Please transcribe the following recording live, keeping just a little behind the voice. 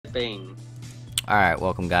typing. Alright,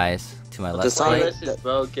 welcome guys to my Let's Play. This is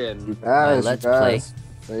broken. Guys, Let's Play.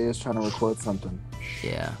 Faye is trying to record something.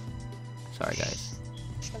 Yeah. Sorry guys.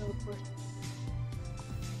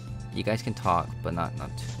 You guys can talk, but not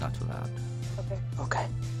too loud. Okay.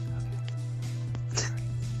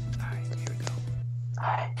 Alright, here we go.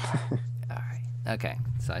 Alright. Alright. Okay,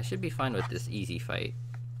 so I should be fine with this easy fight.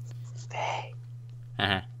 Faye,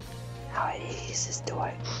 Uh-huh. how easy is this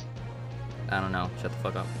doing? I don't know. Shut the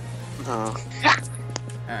fuck up. Oh.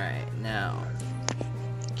 Alright, now.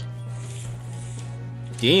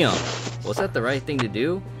 Damn! Was that the right thing to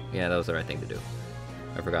do? Yeah, that was the right thing to do.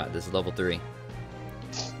 I forgot. This is level 3.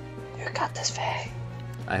 You got this, Faye.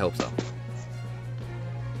 I hope so.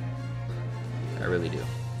 I really do.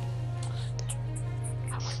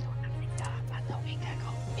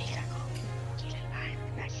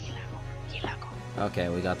 Okay,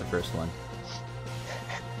 we got the first one.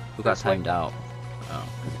 Who got timed out? Oh.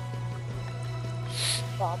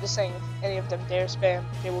 Well, I'm just saying, if any of them dare spam,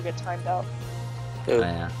 they will get timed out. Oh,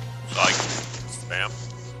 yeah. Like spam.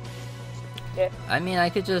 Yeah. I mean, I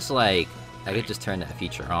could just turn that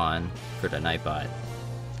feature on for the Nightbot,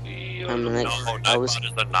 I mean, No, Nightbot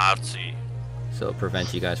is the Nazi. so it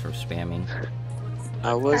prevents you guys from spamming.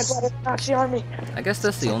 I was. I brought a Nazi army. I guess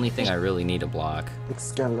that's the only thing I really need to block.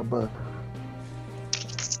 Excalibur.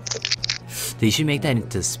 They should make that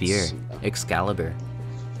into spear. Excalibur.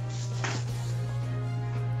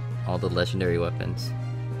 All the legendary weapons.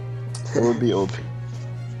 It would be OP.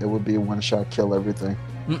 It would be a one-shot kill everything.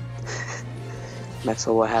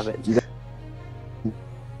 Maxwell will have it.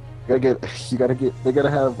 They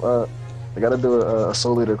gotta do a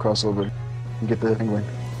Soul Eater crossover and get the penguin.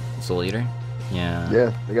 Soul Eater? Yeah.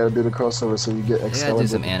 Yeah, they gotta do the crossover so you get They Excalibur. gotta do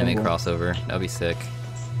some anime penguin. crossover. That'd be sick.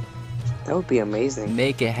 That would be amazing.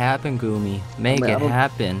 Make it happen, Gumi. Make it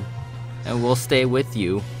happen. And we'll stay with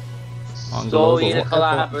you. On So global. either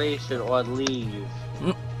collaboration or leave.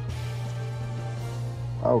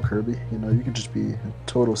 Oh, Kirby, you know, you could just be a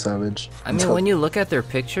total savage. I mean, when you look at their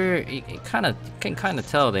picture, you can kind of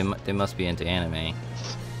tell they must be into anime.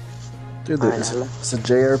 Dude, it's a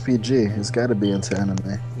JRPG. It's gotta be into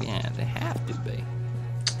anime. Yeah, they have to be.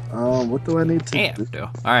 What do I need to do? Have to.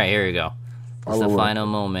 All right, here we go. It's the final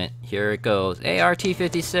moment. Here it goes.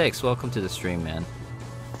 ART56, welcome to the stream, man.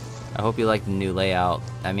 I hope you like the new layout.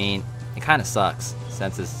 I mean, it kind of sucks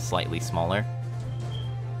since it's slightly smaller,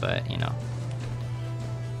 but you know,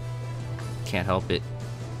 can't help it.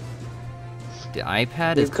 The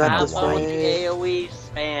iPad is kind of Avoid wide. AoE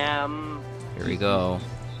spam. Here we go.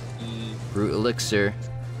 Root Elixir,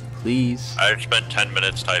 please. I spent 10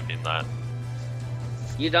 minutes typing that.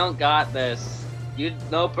 You don't got this. You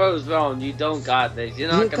no pro zone. You don't got this.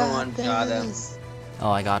 You're not gonna one-shot him.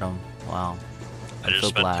 Oh, I got him. Wow. I I'm just so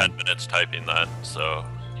spent glad. 10 minutes typing that, so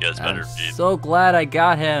you guys better I'm read. so glad I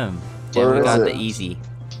got him. Yeah, Where we is got it? the easy.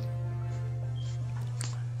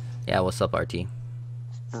 Yeah, what's up, RT?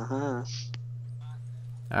 Uh-huh.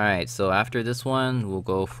 Alright, so after this one, we'll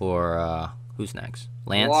go for, who's next?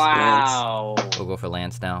 Lance? Wow. We'll go for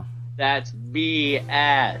Lance now. That's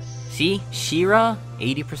BS. See? Shira?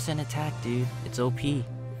 80% attack, dude. It's OP.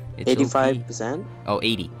 It's 85%? OP. Oh,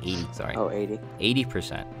 80. 80, sorry. Oh, 80.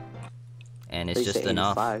 80%. And it's They just say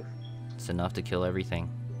enough. 85. It's enough to kill everything.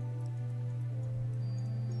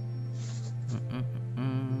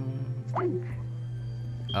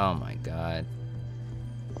 Oh my god.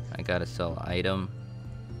 I gotta sell an item.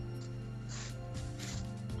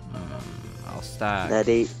 I'll stack.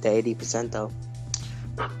 The 80% though.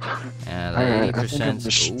 Yeah, Alright, the I think I'm 80%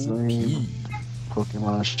 gonna stream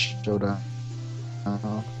Pokemon Showdown.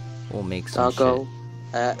 We'll make some I'll shit. go.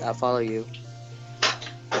 I'll follow you.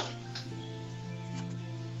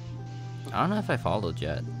 I don't know if I followed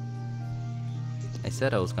yet. I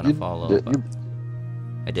said I was gonna follow, but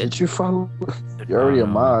I did. Did you follow? You're already a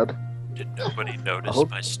mod. Did nobody notice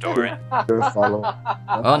hope- my story? You're a follow.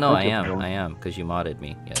 Oh no, I am, because you modded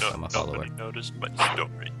me. Yes, No, I'm a follower. nobody noticed my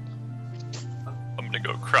story. I'm gonna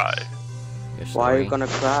go cry. Your Why are story. you gonna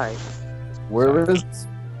cry? Where is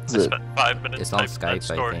I it? spent 5 minutes It's on typing that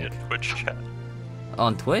Skype, I story think. in Twitch chat.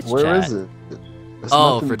 On Twitch Where chat? is it? There's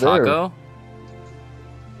Oh, nothing for there. Taco?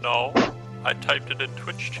 No, I typed it in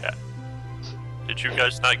Twitch chat. Did you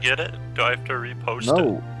guys not get it? Do I have to repost it?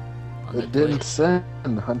 No, On the it didn't Twitch?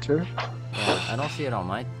 send, Hunter. Yeah, I don't see it on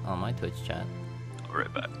my Twitch chat. I'll be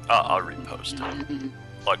right back. I'll repost it.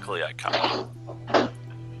 Luckily, I caught it.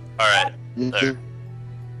 Alright, there.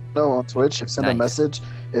 No, on Twitch, send a Nice. message.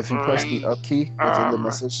 If you press the up key, it's in the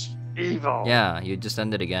message. Evil. Yeah, you just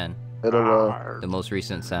send it again. It'll The most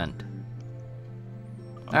recent send.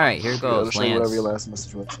 Alright, here goes, Show you whatever your Lance. last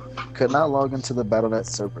message was. Could not log into the Battle.net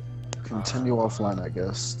server. Continue offline, I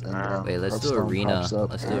guess. And, Wait, let's do Hearthstone arena. pops up.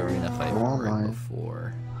 Let's do arena fight Go right online.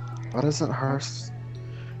 before. Why doesn't Hearth?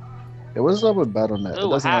 It was up with Battle.net. It Ooh,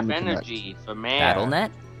 doesn't let half me connect. energy for Mare.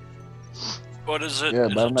 Battle.net? What is it? Yeah,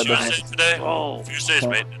 Is but I'm it not Tuesday today? Oh. Tuesday's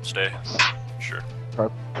maintenance day. Sure.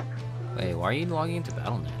 Wait, why are you logging into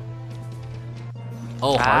Battle.net?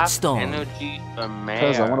 Oh, Half Hearthstone. energy for Because I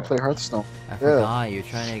Mare. want to play Hearthstone. I forgot, you're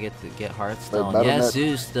trying to get Hearthstone. Battle.net. Yes,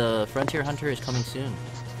 Zeus, the Frontier Hunter is coming soon.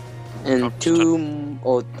 And 2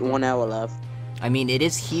 or 1 hour left. I mean, it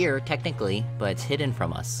is here, technically, but it's hidden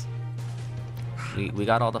from us. We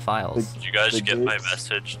got all the files. Did you guys The get my gates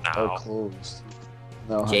message Are now? closed.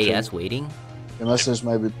 No, JS waiting? Your message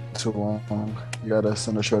may be too long. You gotta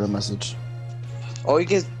send a shorter message. Or you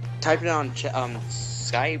can type it on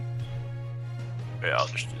Skype. Yeah, I'll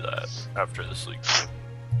just do that after this leak.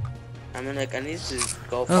 I mean, like, I need to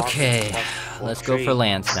go. farm Okay, some stuff for let's a go tree. for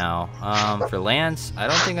Lance now. For Lance, I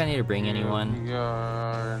don't think I need to bring anyone.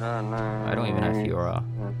 I don't even have Fiora.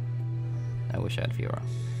 I wish I had Fiora.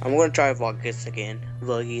 I'm gonna try Vargas again.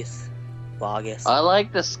 Vargas. I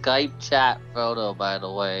like the Skype chat photo, by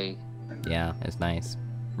the way. Yeah, it's nice.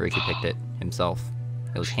 Ricky picked it himself.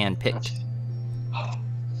 It was hand-picked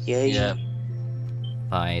Yeah. Yeah.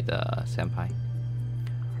 by the senpai.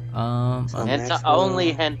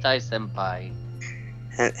 Only hentai senpai.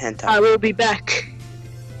 Hentai. I will be back.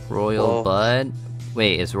 Royal Whoa. Bud.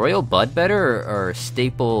 Wait, is Royal Bud better or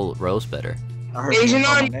Staple Rose better? I heard Asian you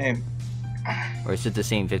call my on- name. Or is it the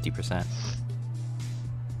same 50%?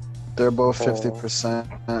 They're both Oh. 50%.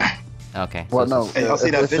 Okay. Well, so no. it's- Hey, y'all see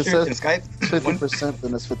that If it picture says in Skype? 50%,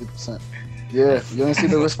 then it's 50%. Yeah, you didn't see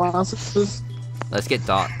the responses? Let's get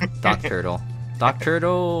Doc Turtle. Doc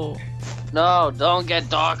Turtle. No, don't get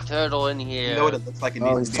Dark Turtle in You here. know what it looks like? It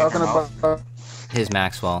No, needs he's to be in talking your mouth? about His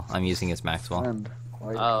Maxwell. I'm using his Maxwell. friend.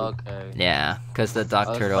 Like, Oh, okay. Yeah, because the Doc I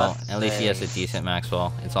was Turtle, about to at least he has a say. decent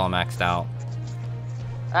Maxwell. It's all maxed out.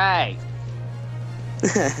 Hey,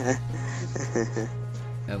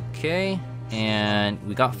 Okay, and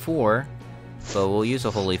we got 4, but we'll use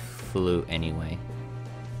a Holy Flute anyway.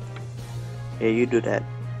 Yeah, you do that.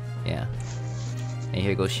 Yeah. And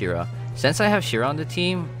here goes Shira. Since I have Shira on the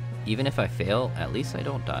team, even if I fail, at least I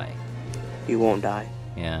don't die. You won't die.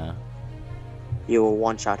 Yeah, You will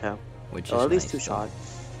one-shot him. which Or is at least nice.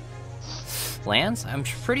 2-shot. Lance? I'm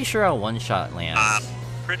pretty sure I'll one-shot Lance.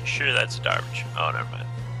 Pretty sure that's garbage. Oh, never mind.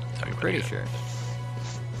 I'm pretty sure.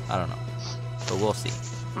 I don't know. But we'll see.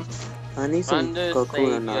 I need some Under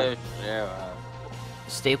Goku or not. Savior Shira.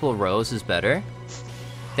 Staple Rose is better.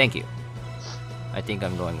 Thank you. I think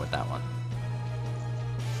I'm going with that one.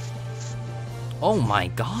 Oh my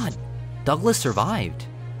god! Douglas survived!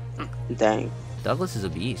 Dang. Douglas is a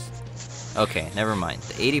beast. Okay, never mind.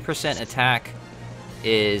 The 80% attack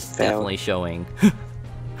is Fail. definitely showing.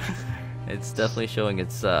 It's definitely showing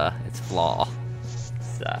its flaw.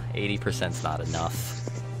 80%'s not enough.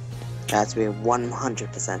 That's be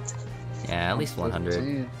 100%. Yeah, at least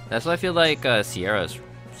 100. That's why I feel like Sierra's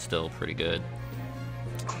still pretty good.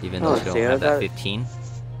 Even though Oh, she don't Sierra have that got- 15.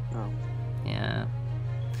 Oh. Yeah.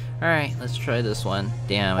 Alright, let's try this one.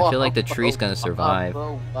 Damn, I feel like the tree's gonna survive.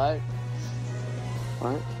 What?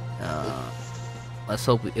 What? Let's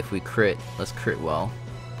hope if we crit, let's crit well.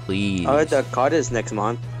 Please. Oh, the card is next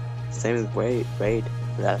month. Same as Raid.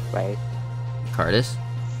 That's right. Cardis?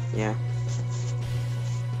 Yeah.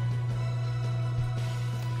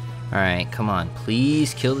 Alright, come on.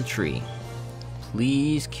 Please kill the tree.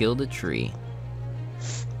 Please kill the tree.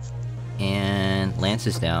 And Lance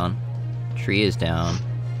is down. Tree is down.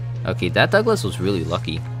 Okay, that Douglas was really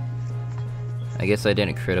lucky. I guess I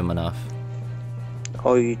didn't crit him enough.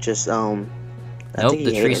 Oh, you just I Nope, think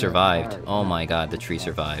the he tree hated it. survived. Oh my god, the tree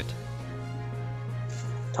survived.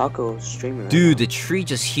 Taco streaming. right Dude, now. the tree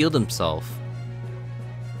just healed himself.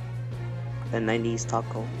 The 90s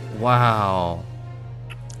taco. Wow.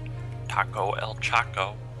 Taco El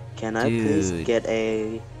Chaco. Can I please Dude. get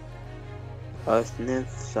a Earth Nymph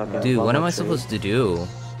so I can Dude, what follow am I tree? supposed to do?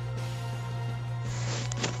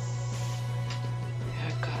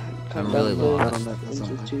 I'm really lost.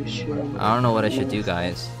 I don't know what I should do,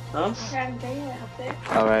 guys. Huh?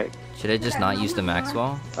 Alright. Should I just not use the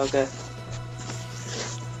Maxwell? Okay.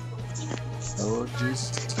 Oh,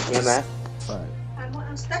 jeez. Yeah, Matt. Fine.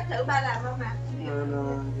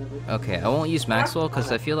 Okay, I won't use Maxwell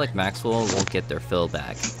because I feel like Maxwell won't get their fill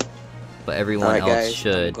back. But everyone Alright, else guys, I'm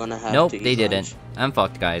should. gonna have Nope, to they eat didn't. lunch. I'm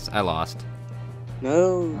fucked, guys. I lost.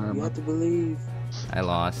 No, you Alright, have to believe. I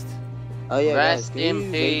lost. Oh yeah, Rest guys,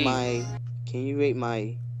 in peace. Can you rate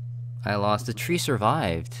my I lost. The tree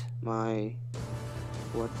survived.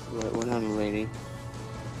 What on, lady?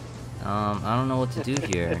 I don't know what to do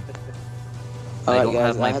here. I Alright, don't guys,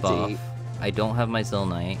 have my I have to buff. eat. I don't have my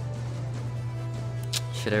Zelnite.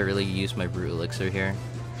 Should I really use my Brute Elixir here?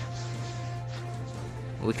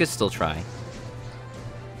 We could still try.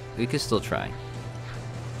 We could still try.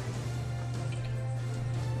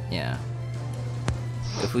 Yeah.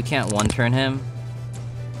 If we can't one-turn him,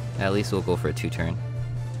 at least we'll go for a two-turn.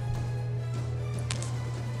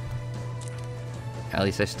 At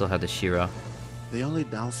least I still have the Shira. The only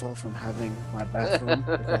downfall from having my bathroom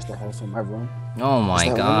across the hall from my room. Oh my is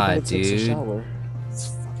that god, whenever I take a dude. shower, it's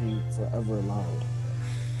fucking forever loud.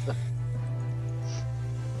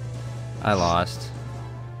 I lost.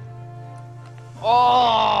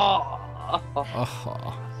 Oh!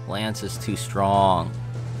 Oh, Lance is too strong.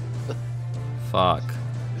 Fuck.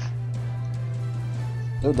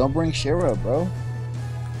 Dude, don't bring Shira, bro.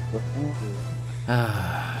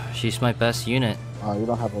 She's my best unit. Oh, you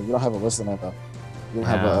don't have a listener though. You don't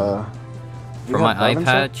have a. For my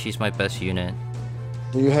iPad, she's my best unit.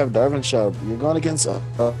 Do you have Darvinshire? You're going against a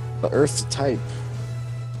Earth type.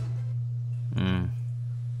 Hmm.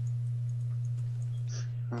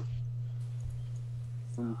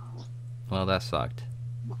 Well, that sucked.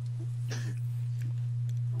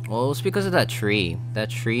 Well, it was because of that tree. That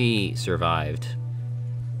tree survived.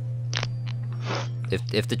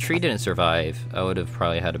 If the tree didn't survive, I would have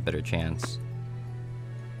probably had a better chance.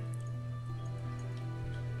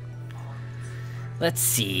 Let's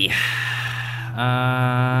see.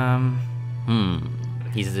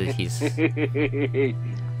 He's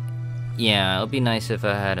yeah, it'll be nice if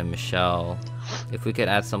I had a Michelle. If we could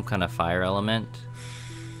add some kind of fire element.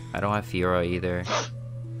 I don't have Fiora either.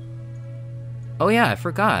 Oh yeah, I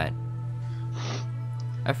forgot.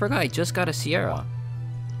 I just got a Sierra.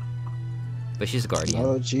 But she's a Guardian.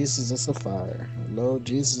 Lord Jesus, it's a fire. Lord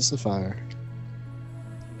Jesus, it's a fire.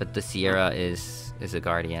 But the Sierra is a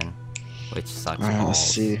Guardian, which sucks. Alright, let's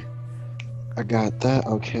see. I got that.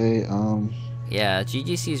 Okay. Yeah,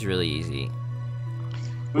 GGC is really easy.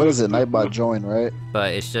 What is it? Nightbot join, right?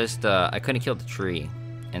 But it's just I couldn't kill the tree,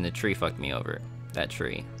 and the tree fucked me over. That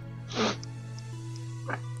tree.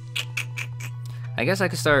 I guess I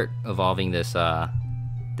could start evolving this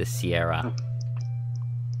Sierra.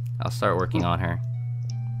 I'll start working on her.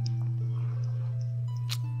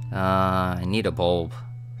 I need a bulb.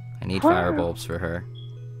 I need fire bulbs for her.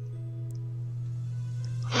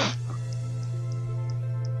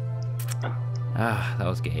 Ah, that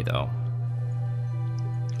was gay though.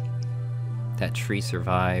 That tree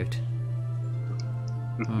survived.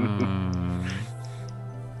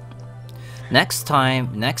 Next time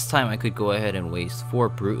I could go ahead and waste 4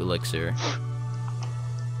 Brute Elixir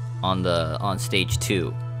on stage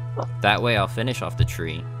 2. That way I'll finish off the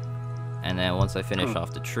tree. And then once I finish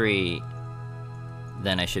off the tree,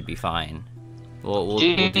 then I should be fine. We'll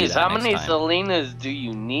do that how many next time. Selenas do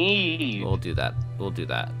you need? We'll do that.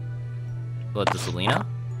 What, the Selena?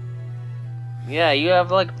 Yeah, you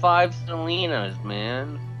have like 5 Selenas,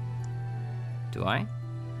 man. Do I?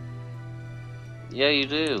 Yeah, you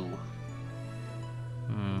do.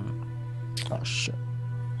 Oh shit.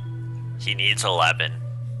 He needs 11.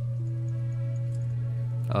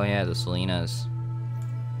 Oh yeah, the Selenas.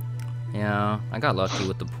 Yeah, I got lucky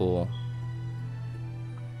with the pool.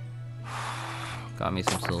 Got me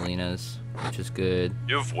some Selenas, which is good.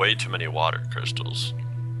 You have way too many water crystals.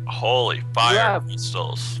 Holy fire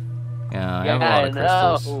crystals. Yeah, I have a lot of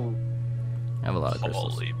crystals. No. I have a lot of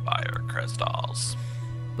crystals. Holy fire crystals.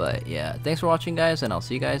 But yeah, thanks for watching guys, and I'll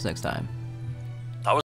see you guys next time.